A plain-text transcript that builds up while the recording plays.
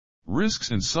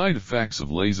Risks and side effects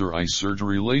of laser eye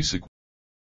surgery. LASIK.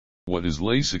 What is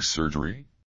LASIK surgery?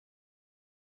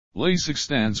 LASIK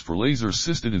stands for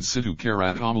laser-assisted in situ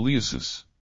keratomelissis.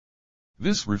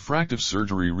 This refractive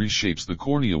surgery reshapes the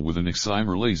cornea with an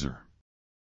excimer laser.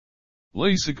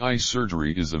 LASIK eye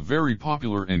surgery is a very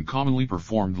popular and commonly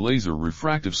performed laser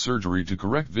refractive surgery to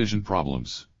correct vision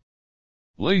problems.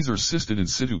 Laser-assisted in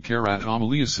situ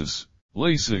keratomelissis,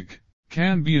 LASIK,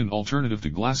 can be an alternative to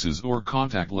glasses or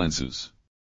contact lenses.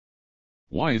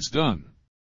 Why it's done?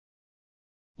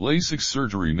 LASIK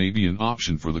surgery may be an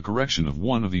option for the correction of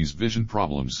one of these vision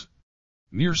problems: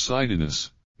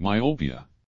 nearsightedness, myopia.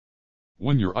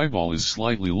 When your eyeball is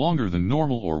slightly longer than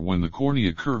normal or when the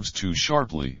cornea curves too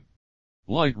sharply.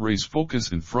 Light rays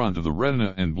focus in front of the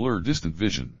retina and blur distant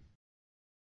vision.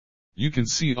 You can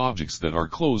see objects that are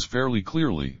close fairly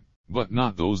clearly, but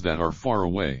not those that are far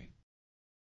away.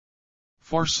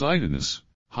 Farsightedness,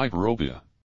 hyperopia.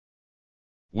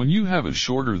 When you have a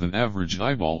shorter than average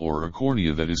eyeball or a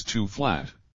cornea that is too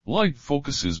flat, light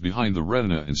focuses behind the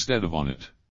retina instead of on it.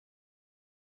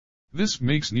 This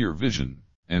makes near vision,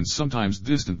 and sometimes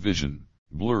distant vision,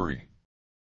 blurry.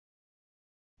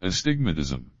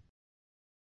 Astigmatism.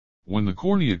 When the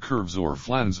cornea curves or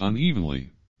flattens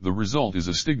unevenly, the result is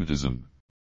astigmatism,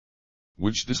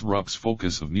 which disrupts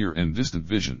focus of near and distant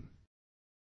vision.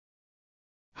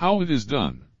 How it is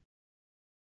done?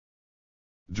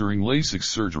 During LASIK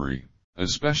surgery, a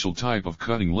special type of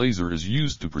cutting laser is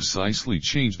used to precisely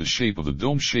change the shape of the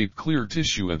dome-shaped clear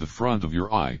tissue at the front of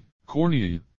your eye,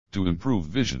 cornea, to improve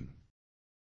vision.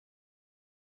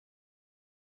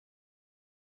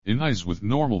 In eyes with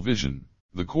normal vision,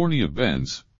 the cornea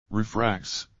bends,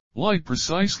 refracts light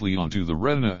precisely onto the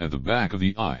retina at the back of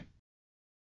the eye.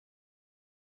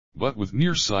 But with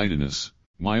nearsightedness,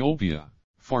 myopia,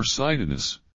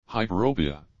 farsightedness,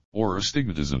 hyperopia, or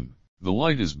astigmatism, the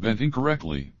light is bent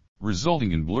incorrectly,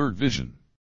 resulting in blurred vision.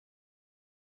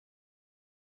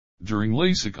 During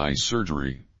LASIK eye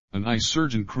surgery, an eye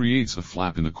surgeon creates a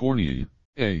flap in the cornea,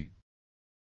 the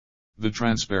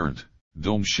transparent,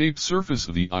 dome-shaped surface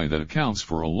of the eye that accounts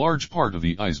for a large part of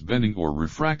the eye's bending or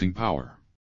refracting power.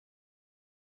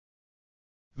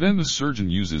 Then the surgeon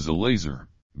uses a laser,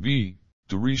 B,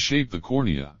 to reshape the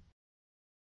cornea,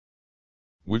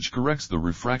 which corrects the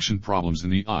refraction problems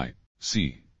in the eye,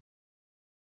 C.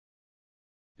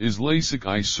 Is LASIK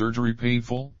eye surgery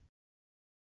painful?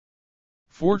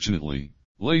 Fortunately,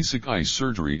 LASIK eye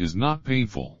surgery is not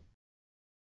painful.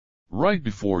 Right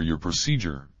before your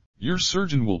procedure, your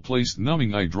surgeon will place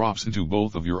numbing eye drops into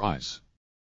both of your eyes.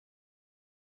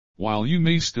 While you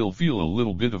may still feel a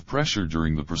little bit of pressure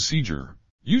during the procedure,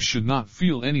 you should not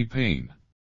feel any pain.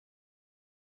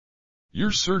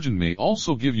 Your surgeon may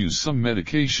also give you some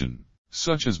medication,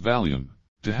 such as Valium,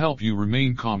 to help you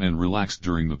remain calm and relaxed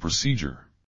during the procedure.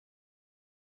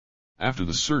 After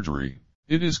the surgery,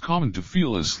 it is common to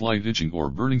feel a slight itching or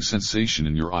burning sensation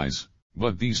in your eyes,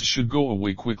 but these should go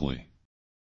away quickly.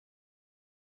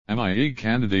 Am I a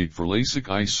candidate for LASIK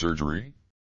eye surgery?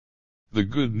 The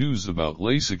good news about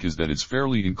LASIK is that it's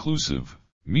fairly inclusive,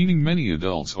 meaning many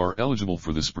adults are eligible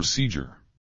for this procedure.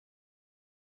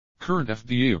 Current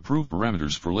FDA-approved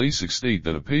parameters for LASIK state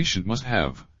that a patient must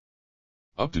have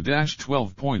up to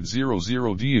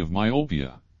 -12.00d of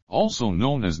myopia, also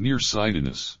known as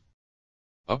nearsightedness,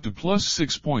 up to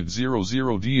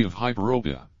 +6.00d of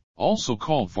hyperopia, also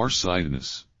called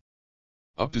farsightedness,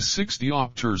 up to 6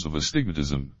 diopters of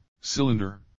astigmatism,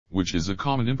 cylinder, which is a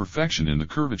common imperfection in the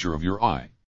curvature of your eye.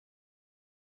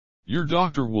 Your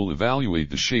doctor will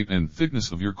evaluate the shape and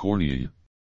thickness of your cornea,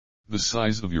 the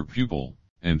size of your pupil,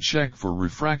 and check for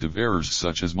refractive errors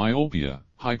such as myopia,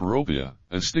 hyperopia,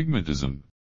 astigmatism,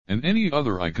 and any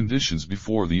other eye conditions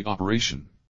before the operation.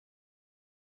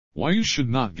 Why you should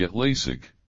not get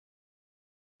LASIK?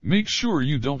 Make sure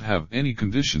you don't have any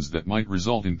conditions that might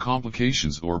result in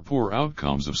complications or poor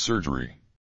outcomes of surgery.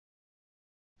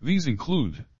 These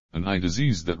include an eye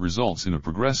disease that results in a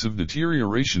progressive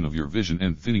deterioration of your vision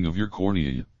and thinning of your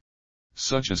cornea,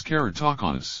 such as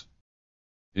keratoconus.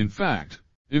 In fact,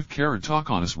 if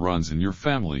keratoconus runs in your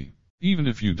family, even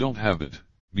if you don't have it,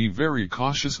 be very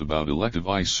cautious about elective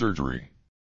eye surgery.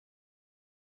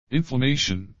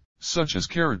 Inflammation, such as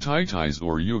keratitis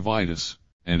or uveitis,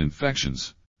 and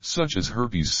infections, such as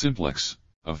herpes simplex,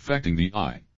 affecting the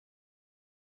eye.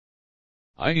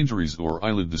 Eye injuries or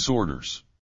eyelid disorders.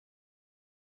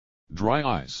 Dry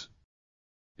eyes.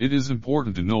 It is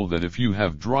important to know that if you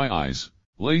have dry eyes,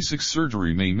 LASIK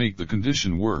surgery may make the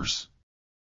condition worse.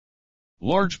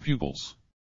 Large pupils.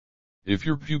 If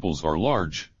your pupils are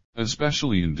large,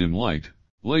 especially in dim light,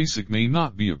 LASIK may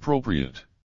not be appropriate.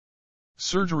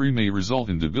 Surgery may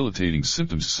result in debilitating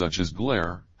symptoms such as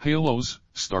glare, halos,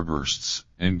 starbursts,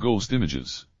 and ghost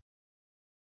images.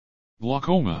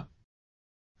 Glaucoma.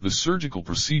 The surgical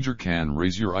procedure can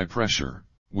raise your eye pressure,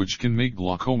 which can make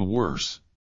glaucoma worse.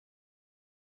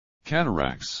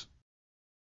 Cataracts.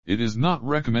 It is not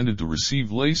recommended to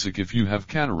receive Lasik if you have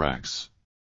cataracts.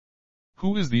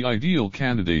 Who is the ideal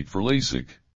candidate for Lasik?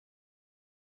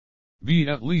 Be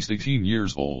at least 18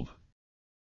 years old.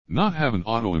 Not have an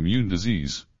autoimmune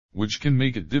disease, which can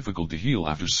make it difficult to heal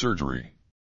after surgery.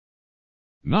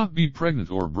 Not be pregnant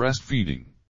or breastfeeding.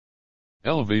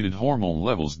 Elevated hormone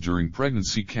levels during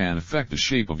pregnancy can affect the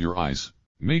shape of your eyes,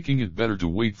 making it better to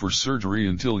wait for surgery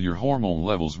until your hormone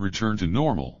levels return to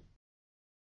normal.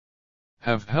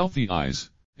 Have healthy eyes,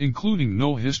 including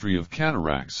no history of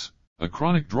cataracts, a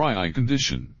chronic dry eye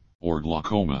condition, or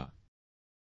glaucoma.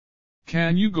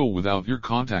 Can you go without your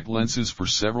contact lenses for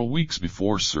several weeks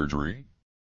before surgery?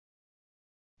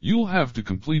 You'll have to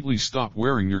completely stop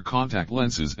wearing your contact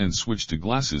lenses and switch to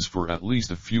glasses for at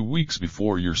least a few weeks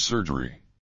before your surgery.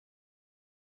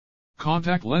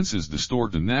 Contact lenses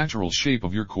distort the natural shape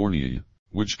of your cornea,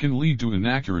 which can lead to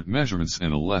inaccurate measurements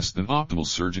and a less than optimal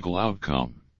surgical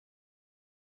outcome.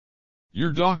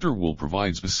 Your doctor will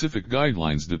provide specific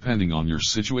guidelines depending on your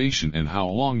situation and how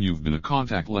long you've been a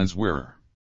contact lens wearer.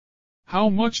 How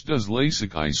much does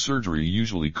Lasik eye surgery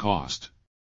usually cost?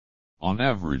 On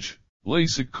average,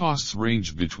 Lasik costs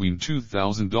range between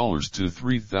 $2,000 to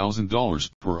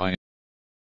 $3,000 per eye.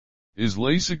 Is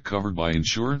Lasik covered by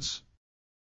insurance?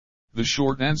 The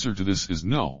short answer to this is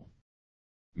no.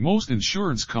 Most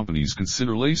insurance companies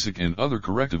consider Lasik and other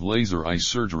corrective laser eye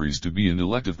surgeries to be an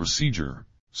elective procedure,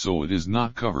 so it is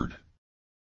not covered.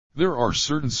 There are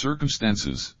certain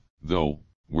circumstances, though,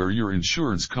 where your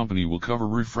insurance company will cover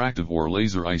refractive or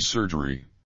laser eye surgery.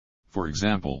 For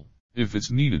example, if it's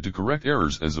needed to correct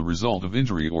errors as a result of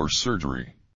injury or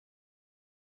surgery.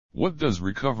 What does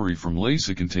recovery from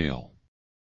Lasik entail?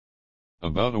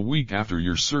 About a week after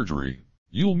your surgery,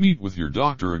 you'll meet with your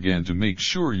doctor again to make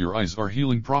sure your eyes are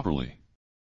healing properly.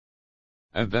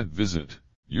 At that visit,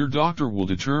 your doctor will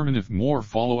determine if more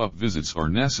follow-up visits are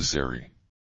necessary.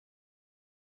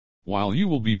 While you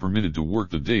will be permitted to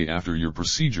work the day after your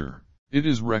procedure, it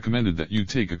is recommended that you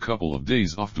take a couple of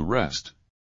days off to rest.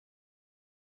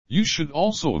 You should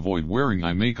also avoid wearing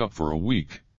eye makeup for a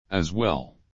week, as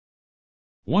well.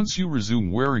 Once you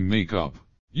resume wearing makeup,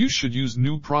 you should use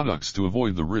new products to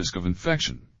avoid the risk of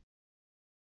infection.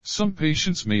 Some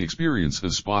patients may experience a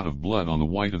spot of blood on the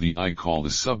white of the eye called a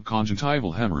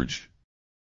subconjunctival hemorrhage.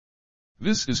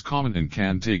 This is common and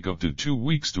can take up to 2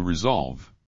 weeks to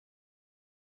resolve.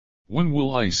 When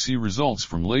will I see results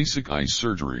from Lasik eye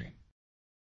surgery?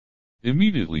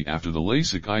 Immediately after the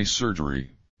Lasik eye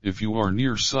surgery, if you are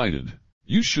nearsighted,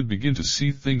 you should begin to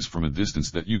see things from a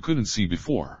distance that you couldn't see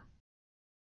before.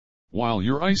 While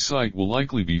your eyesight will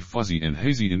likely be fuzzy and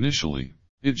hazy initially,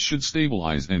 it should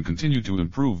stabilize and continue to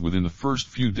improve within the first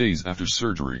few days after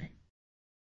surgery.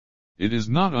 It is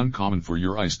not uncommon for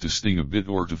your eyes to sting a bit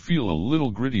or to feel a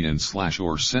little gritty and slash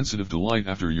or sensitive to light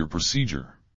after your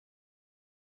procedure.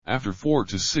 After 4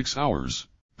 to 6 hours,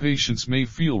 patients may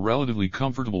feel relatively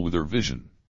comfortable with their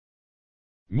vision.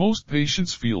 Most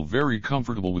patients feel very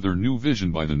comfortable with their new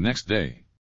vision by the next day.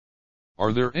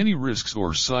 Are there any risks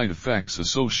or side effects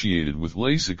associated with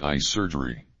Lasik eye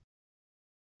surgery?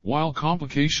 While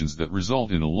complications that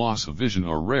result in a loss of vision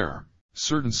are rare,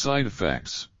 certain side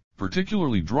effects,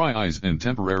 particularly dry eyes and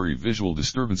temporary visual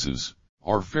disturbances,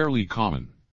 are fairly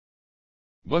common.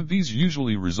 But these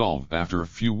usually resolve after a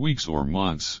few weeks or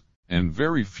months, and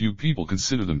very few people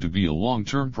consider them to be a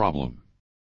long-term problem.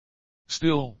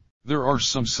 Still, there are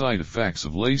some side effects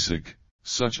of Lasik,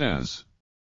 such as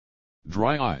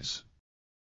dry eyes.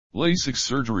 Lasik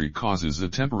surgery causes a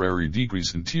temporary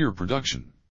decrease in tear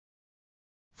production.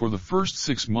 For the first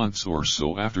 6 months or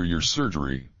so after your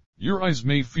surgery, your eyes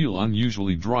may feel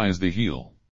unusually dry as they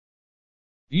heal.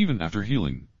 Even after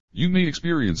healing, you may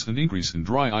experience an increase in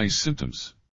dry eye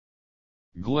symptoms,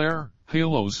 glare,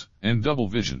 halos, and double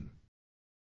vision.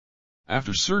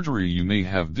 After surgery you may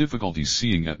have difficulty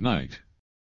seeing at night.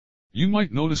 You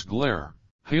might notice glare,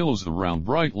 halos around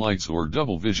bright lights or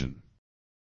double vision.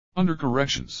 Under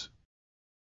corrections.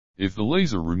 If the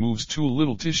laser removes too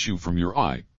little tissue from your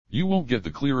eye, you won't get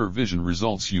the clearer vision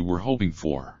results you were hoping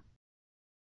for.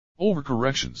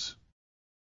 Overcorrections.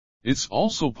 It's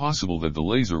also possible that the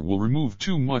laser will remove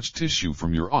too much tissue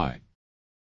from your eye.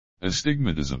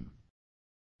 Astigmatism.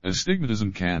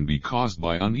 Astigmatism can be caused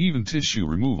by uneven tissue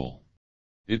removal.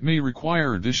 It may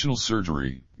require additional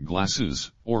surgery,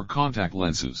 glasses, or contact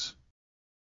lenses.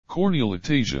 Corneal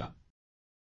ectasia.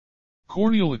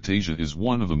 Corneal ectasia is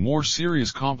one of the more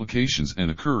serious complications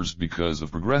and occurs because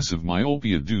of progressive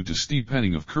myopia due to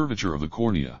steepening of curvature of the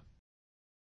cornea.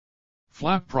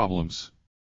 Flap problems.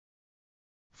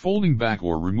 Folding back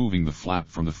or removing the flap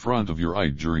from the front of your eye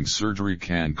during surgery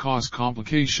can cause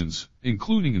complications,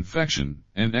 including infection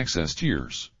and excess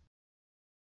tears.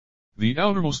 The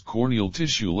outermost corneal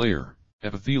tissue layer,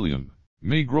 epithelium,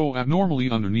 may grow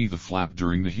abnormally underneath the flap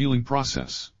during the healing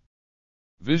process.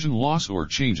 Vision loss or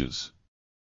changes.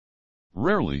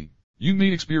 Rarely, you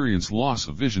may experience loss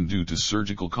of vision due to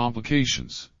surgical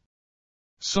complications.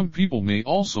 Some people may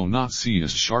also not see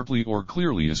as sharply or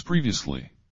clearly as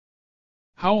previously.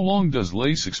 How long does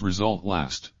LASIK's result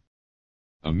last?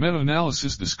 A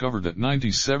meta-analysis discovered that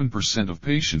 97% of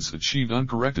patients achieved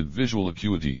uncorrected visual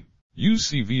acuity,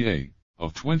 UCVA,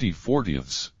 of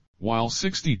 20/40ths, while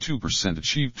 62%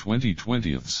 achieved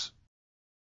 20/20ths.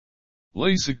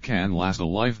 LASIK can last a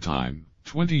lifetime,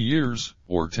 20 years,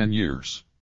 or 10 years.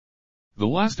 The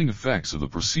lasting effects of the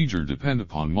procedure depend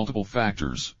upon multiple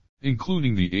factors,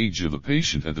 including the age of the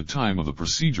patient at the time of the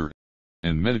procedure,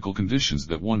 and medical conditions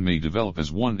that one may develop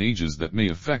as one ages that may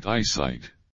affect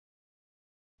eyesight.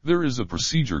 There is a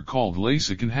procedure called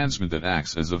LASIK enhancement that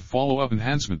acts as a follow-up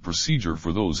enhancement procedure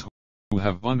for those who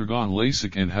have undergone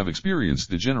LASIK and have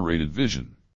experienced degenerated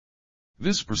vision.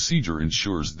 This procedure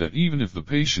ensures that even if the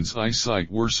patient's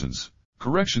eyesight worsens,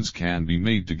 corrections can be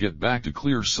made to get back to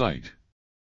clear sight.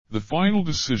 The final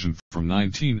decision from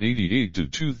 1988 to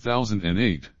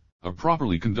 2008, a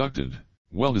properly conducted,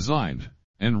 well-designed,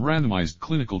 and randomized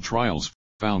clinical trials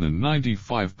found a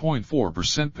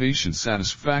 95.4% patient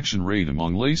satisfaction rate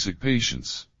among LASIK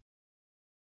patients.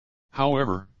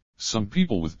 However, some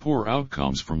people with poor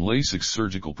outcomes from LASIK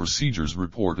surgical procedures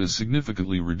report a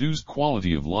significantly reduced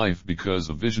quality of life because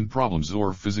of vision problems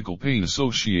or physical pain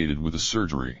associated with the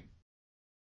surgery.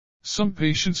 Some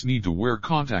patients need to wear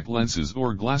contact lenses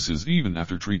or glasses even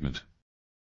after treatment.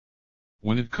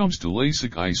 When it comes to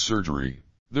LASIK eye surgery,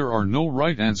 there are no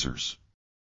right answers.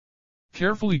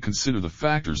 Carefully consider the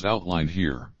factors outlined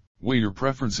here, weigh your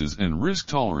preferences and risk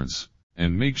tolerance,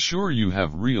 and make sure you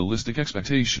have realistic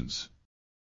expectations.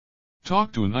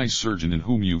 Talk to an eye surgeon in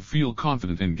whom you feel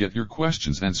confident and get your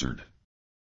questions answered.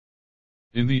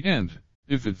 In the end,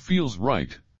 if it feels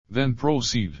right, then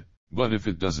proceed, but if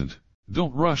it doesn't,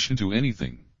 don't rush into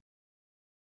anything.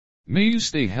 May you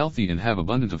stay healthy and have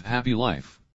abundant of happy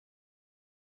life.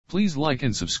 Please like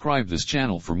and subscribe this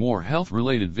channel for more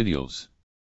health-related videos.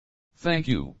 Thank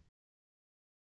you.